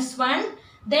minus 1,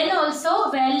 then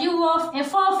also value of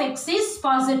f of x is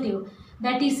positive,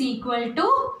 that is equal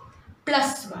to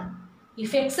plus 1.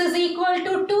 If x is equal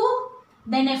to 2,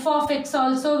 then f of x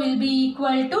also will be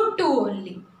equal to 2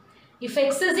 only. If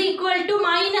x is equal to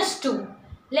minus 2,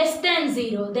 less than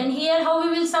 0, then here how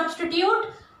we will substitute?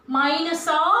 Minus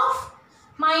of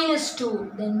minus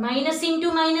 2. Then minus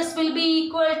into minus will be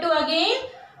equal to again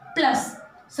plus.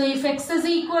 So if x is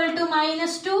equal to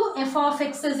minus 2, f of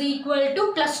x is equal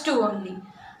to plus 2 only.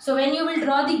 So when you will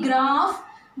draw the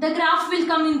graph will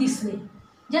come in this way.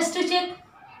 Just to check.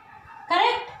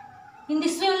 Correct? In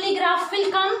this way only graph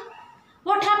will come.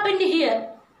 What happened here?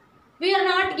 We are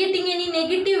not getting any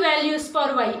negative values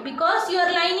for y because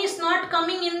your line is not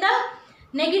coming in the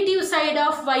negative side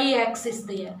of y axis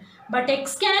there. But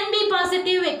x can be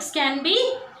positive, x can be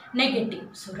negative.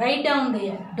 So write down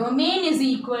there. Domain is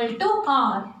equal to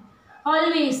R.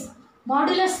 Always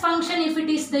modulus function, if it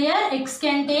is there, x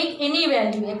can take any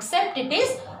value except it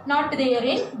is not there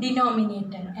in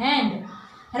denominator. And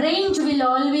range will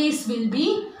always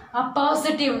be a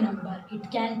positive number. It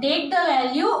can take the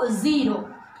value 0.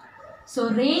 So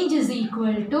range is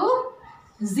equal to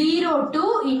 0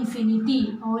 to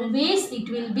infinity. Always it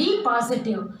will be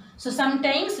positive. So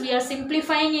sometimes we are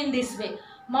simplifying in this way.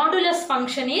 Modulus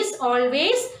function is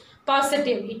always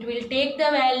positive. It will take the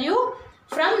value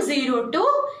from 0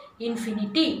 to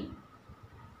infinity.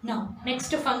 Now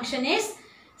next function is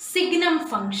signum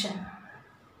function.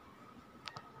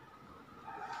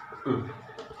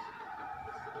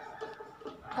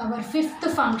 Our fifth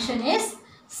function is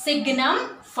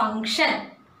signum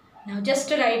function. Now just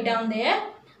to write down there,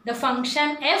 the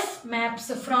function f maps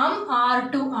from R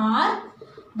to R.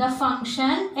 The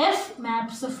function f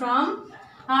maps from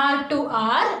R to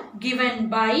R given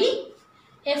by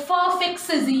f of x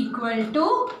is equal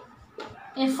to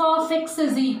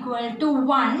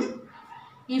 1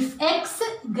 if x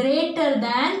greater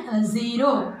than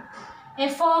 0.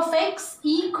 F of x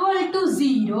equal to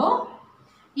 0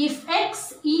 if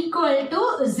x equal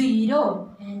to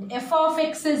 0, and f of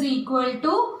x is equal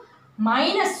to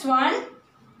minus 1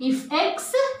 if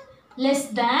x less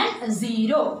than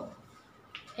 0.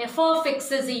 F of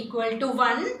x is equal to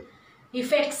 1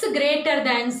 if x greater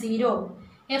than 0.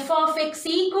 F of x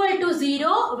equal to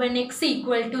 0 when x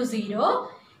equal to 0,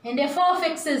 and f of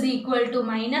x is equal to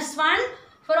minus 1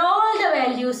 for all the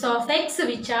values of x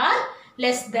which are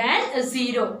less than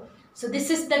 0. So this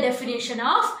is the definition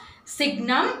of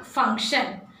signum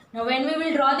function. Now when we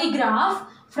will draw the graph,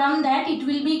 from that it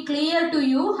will be clear to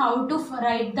you how to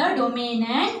write the domain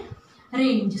and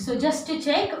range. So just to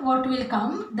check what will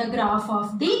come, the graph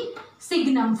of the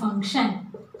signum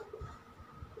function.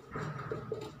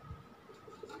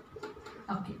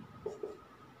 Okay.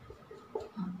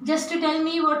 Just to tell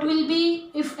me what will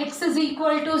be if x is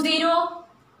equal to 0.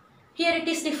 Here it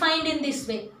is defined in this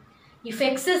way. If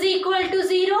x is equal to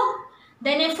 0,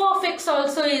 then f of x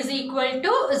also is equal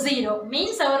to 0.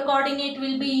 Means our coordinate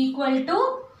will be equal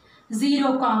to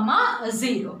 0, comma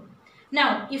 0.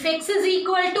 Now, if x is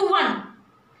equal to 1,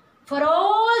 for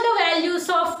all the values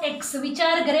of x which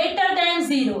are greater than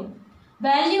 0,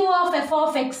 value of f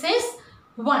of x is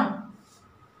 1.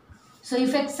 So,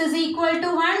 if x is equal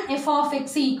to 1, f of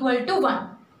x equal to 1.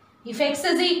 If x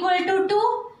is equal to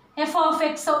 2, f of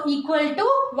x equal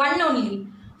to 1 only.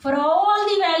 For all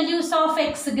the values of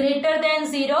x greater than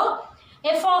 0,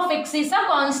 f of x is a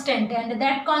constant, and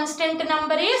that constant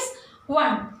number is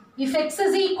 1. If x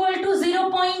is equal to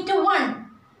 0.1,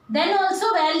 then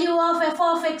also value of f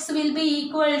of x will be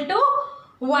equal to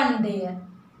 1 there.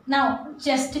 Now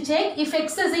just check, if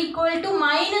x is equal to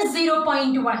minus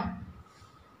 0.1,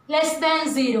 less than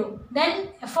 0, then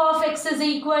f of x is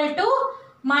equal to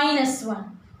minus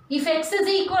 1. If x is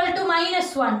equal to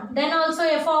minus 1, then also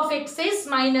f of x is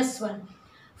minus 1.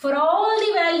 For all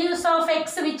the values of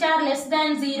x which are less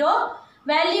than 0,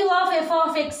 value of f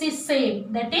of x is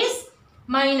same, that is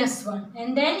minus 1.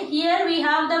 And then here we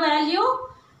have the value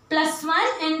plus 1,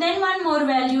 and then one more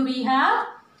value we have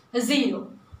 0.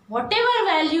 Whatever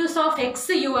values of x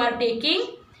you are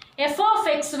taking, f of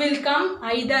x will come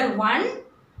either 1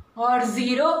 or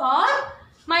 0 or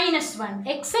minus 1.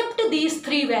 Except these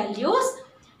three values,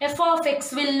 f of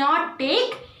x will not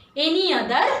take any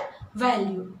other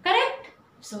value. Correct?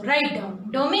 So write down.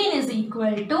 Domain is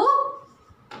equal to,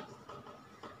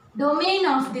 domain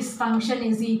of this function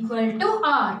is equal to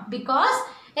R, because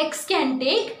x can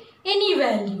take any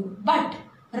value. But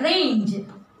range,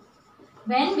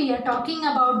 when we are talking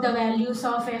about the values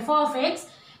of f of x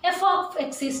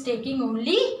is taking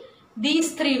only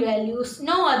these three values,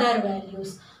 no other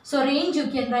values. So range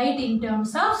you can write in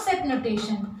terms of set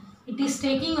notation. It is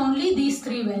taking only these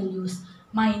three values,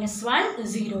 minus 1,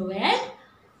 0 and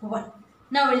 1.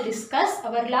 Now we'll discuss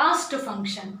our last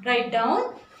function. Write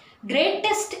down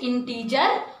greatest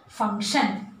integer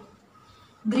function.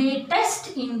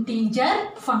 Greatest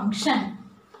integer function,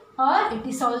 or it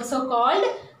is also called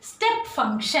step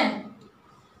function.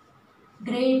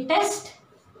 Greatest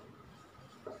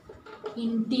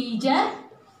integer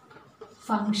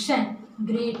function.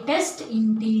 Greatest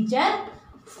integer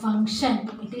function.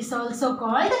 It is also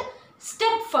called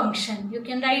step function. You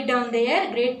can write down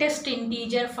there greatest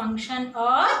integer function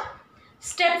or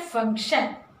step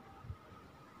function.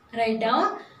 Write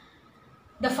down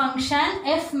the function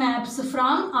f maps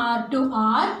from R to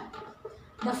R.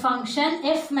 The function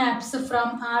f maps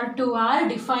from R to R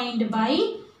defined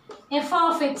by f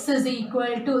of x is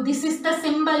equal to, this is the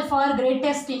symbol for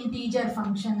greatest integer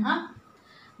function.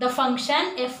 The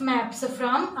function f maps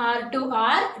from R to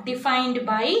R defined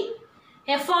by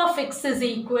f of x is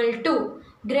equal to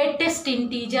greatest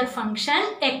integer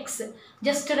function x.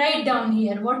 Just write down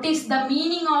here what is the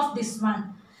meaning of this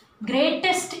one.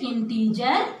 Greatest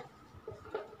integer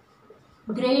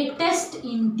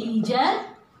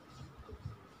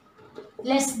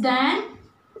less than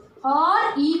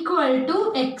or equal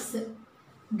to x.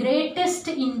 Greatest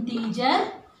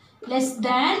integer less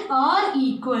than or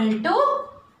equal to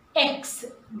x.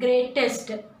 Greatest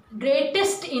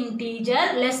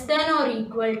integer less than or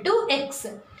equal to x.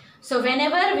 So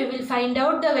whenever we will find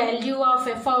out the value of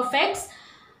f of x,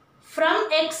 from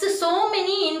x so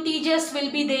many integers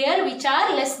will be there which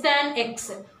are less than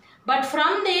x. But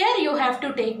from there you have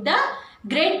to take the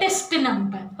greatest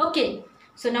number. Okay.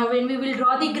 So now when we will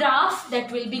draw the graph,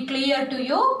 that will be clear to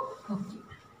you. Okay.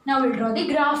 Now we will draw the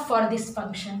graph for this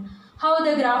function. How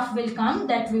the graph will come,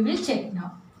 that we will check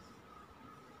now.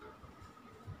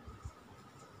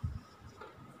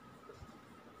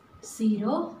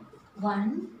 Zero,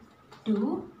 1,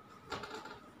 2,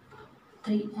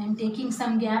 3. I am taking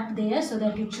some gap there so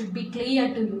that it should be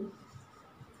clear to you.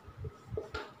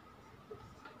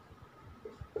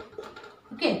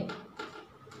 Okay.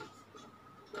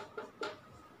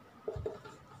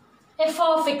 F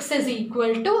of x is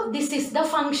equal to, this is the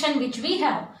function which we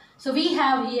have. So we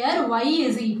have here y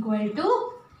is equal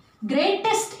to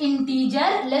greatest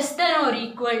integer less than or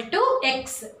equal to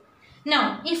x.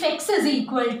 Now if x is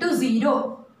equal to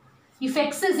 0, if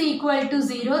x is equal to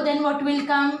 0, then what will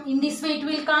come? In this way it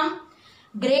will come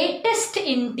greatest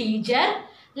integer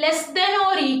less than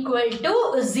or equal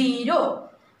to 0.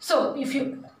 So if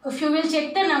you will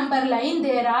check the number line,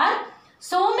 there are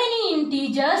so many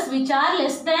integers which are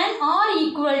less than or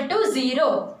equal to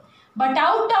 0. But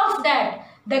out of that,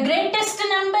 the greatest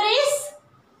number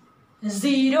is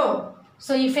 0.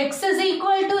 So if x is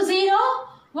equal to 0,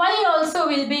 y also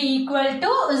will be equal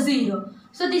to 0.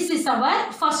 So this is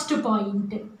our first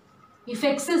point. If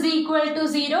x is equal to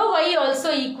 0, y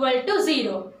also equal to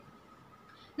 0.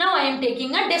 Now I am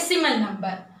taking a decimal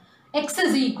number. X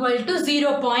is equal to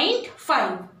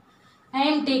 0.5. I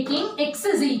am taking x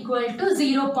is equal to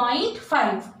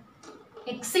 0.5.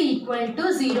 X equal to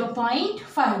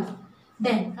 0.5.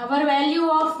 Then our value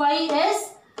of y is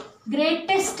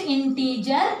greatest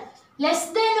integer less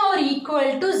than or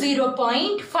equal to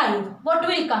 0.5. What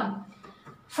will come?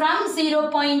 From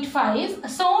 0.5,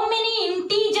 so many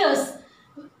integers,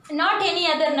 not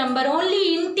any other number,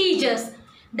 only integers.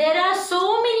 There are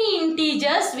so many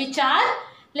integers which are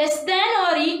less than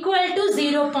or equal to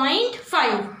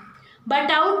 0.5.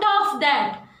 But out of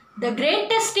that, the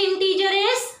greatest integer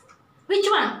is which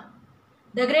one?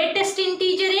 The greatest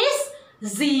integer is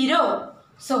 0.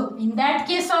 So in that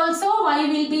case also y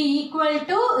will be equal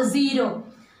to 0.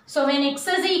 So when x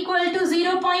is equal to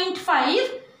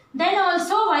 0.5, then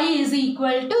also y is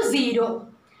equal to 0.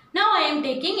 Now I am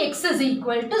taking x is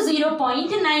equal to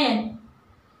 0.9.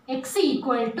 X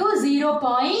equal to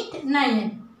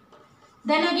 0.9.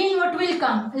 Then again what will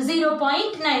come?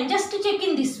 0.9. Just to check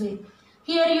in this way.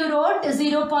 Here you wrote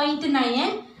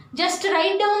 0.9. Just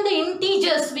write down the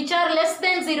integers which are less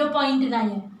than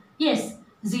 0.9. Yes,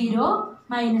 0,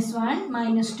 minus 1,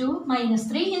 minus 2, minus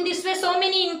 3. In this way so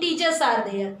many integers are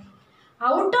there.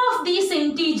 Out of these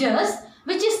integers,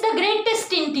 which is the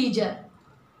greatest integer?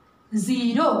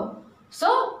 0.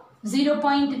 So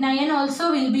 0.9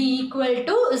 also will be equal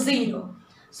to 0.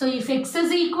 So if x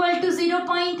is equal to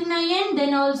 0.9,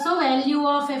 then also value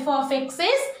of f of x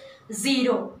is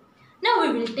 0. Now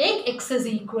we will take x is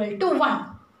equal to 1.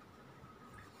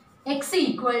 X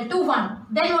equal to 1.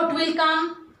 Then what will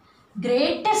come?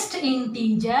 Greatest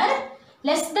integer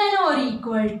less than or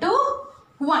equal to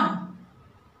 1.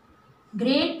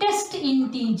 Greatest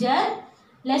integer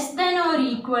less than or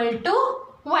equal to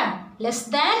 1. Less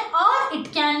than or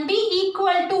it can be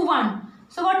equal to 1.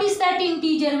 So what is that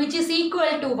integer which is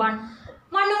equal to 1?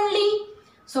 1 only.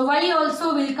 So y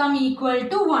also will come equal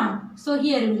to 1. So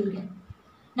here we will get.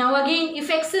 Now again if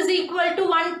x is equal to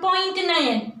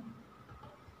 1.9.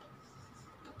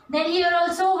 Then here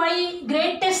also y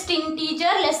greatest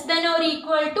integer less than or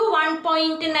equal to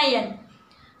 1.9.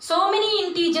 So many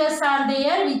integers are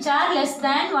there which are less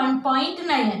than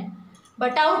 1.9.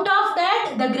 But out of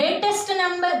that the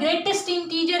greatest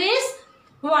integer is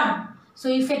 1. So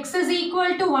if x is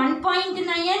equal to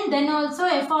 1.9, then also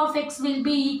f of x will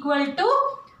be equal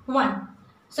to 1.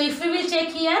 So if we will check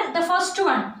here the first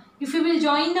one. If we will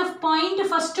join the point,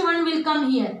 first one will come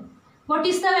here. What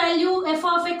is the value f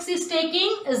of x is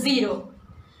taking? 0.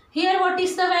 Here what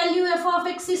is the value f of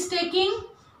x is taking?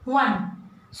 1.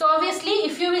 So obviously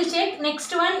if you will check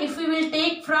next one, if we will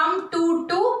take from 2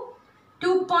 to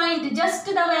 2 point, just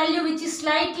the value which is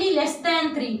slightly less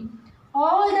than 3.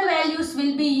 All the values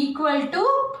will be equal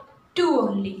to 2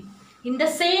 only. In the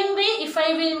same way, if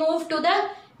I will move to the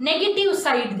negative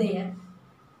side there.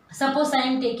 Suppose I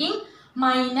am taking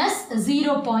minus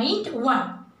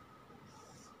 0.1.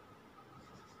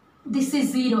 This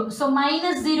is 0. So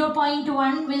minus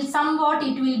 0.1 will somewhat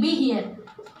it will be here.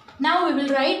 Now we will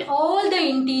write all the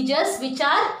integers which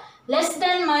are less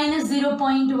than minus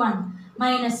 0.1.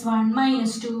 Minus 1,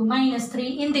 minus 2, minus 3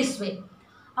 in this way.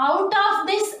 Out of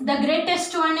this the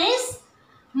greatest one is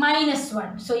minus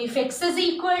 1. So if x is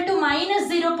equal to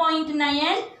minus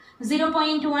 0.9,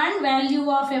 0.1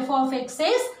 value of f of x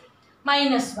is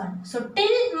minus 1. So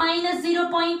till minus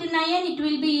 0.9 it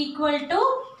will be equal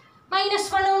to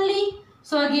minus 1 only.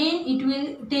 So again it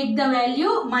will take the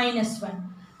value minus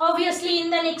 1. Obviously in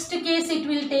the next case it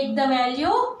will take the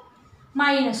value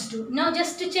minus 2. Now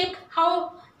just to check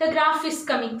how the graph is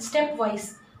coming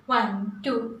stepwise. 1,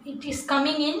 2. It is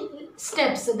coming in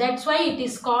steps. That's why it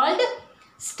is called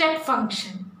step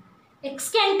function. X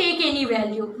can take any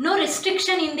value. No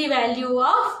restriction in the value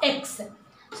of x.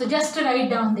 So just write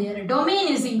down there.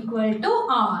 Domain is equal to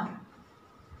R.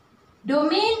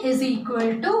 Domain is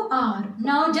equal to R.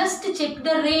 Now just check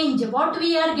the range. What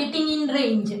we are getting in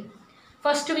range.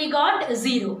 First we got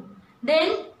 0.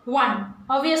 Then 1.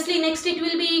 Obviously next it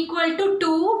will be equal to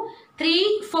 2.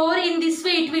 3, 4 in this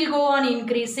way it will go on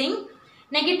increasing.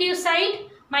 Negative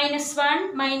side minus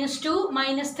 1, minus 2,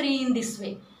 minus 3 in this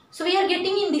way. So we are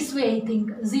getting in this way I think.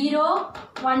 0,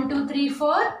 1, 2, 3,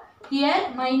 4.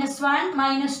 Here minus 1,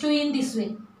 minus 2 in this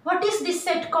way. What is this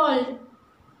set called?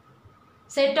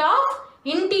 Set of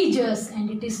integers and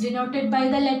it is denoted by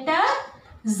the letter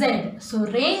Z. So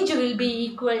range will be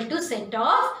equal to set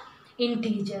of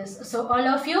integers. So all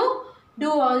of you do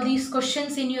all these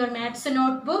questions in your maths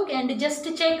notebook and just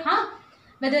check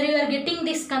whether you are getting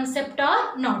this concept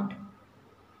or not.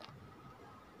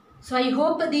 So I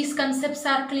hope these concepts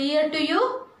are clear to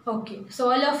you. Okay.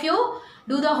 So all of you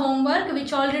do the homework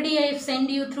which already I have sent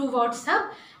you through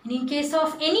WhatsApp. And in case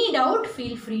of any doubt,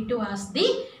 feel free to ask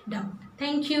the doubt.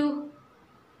 Thank you.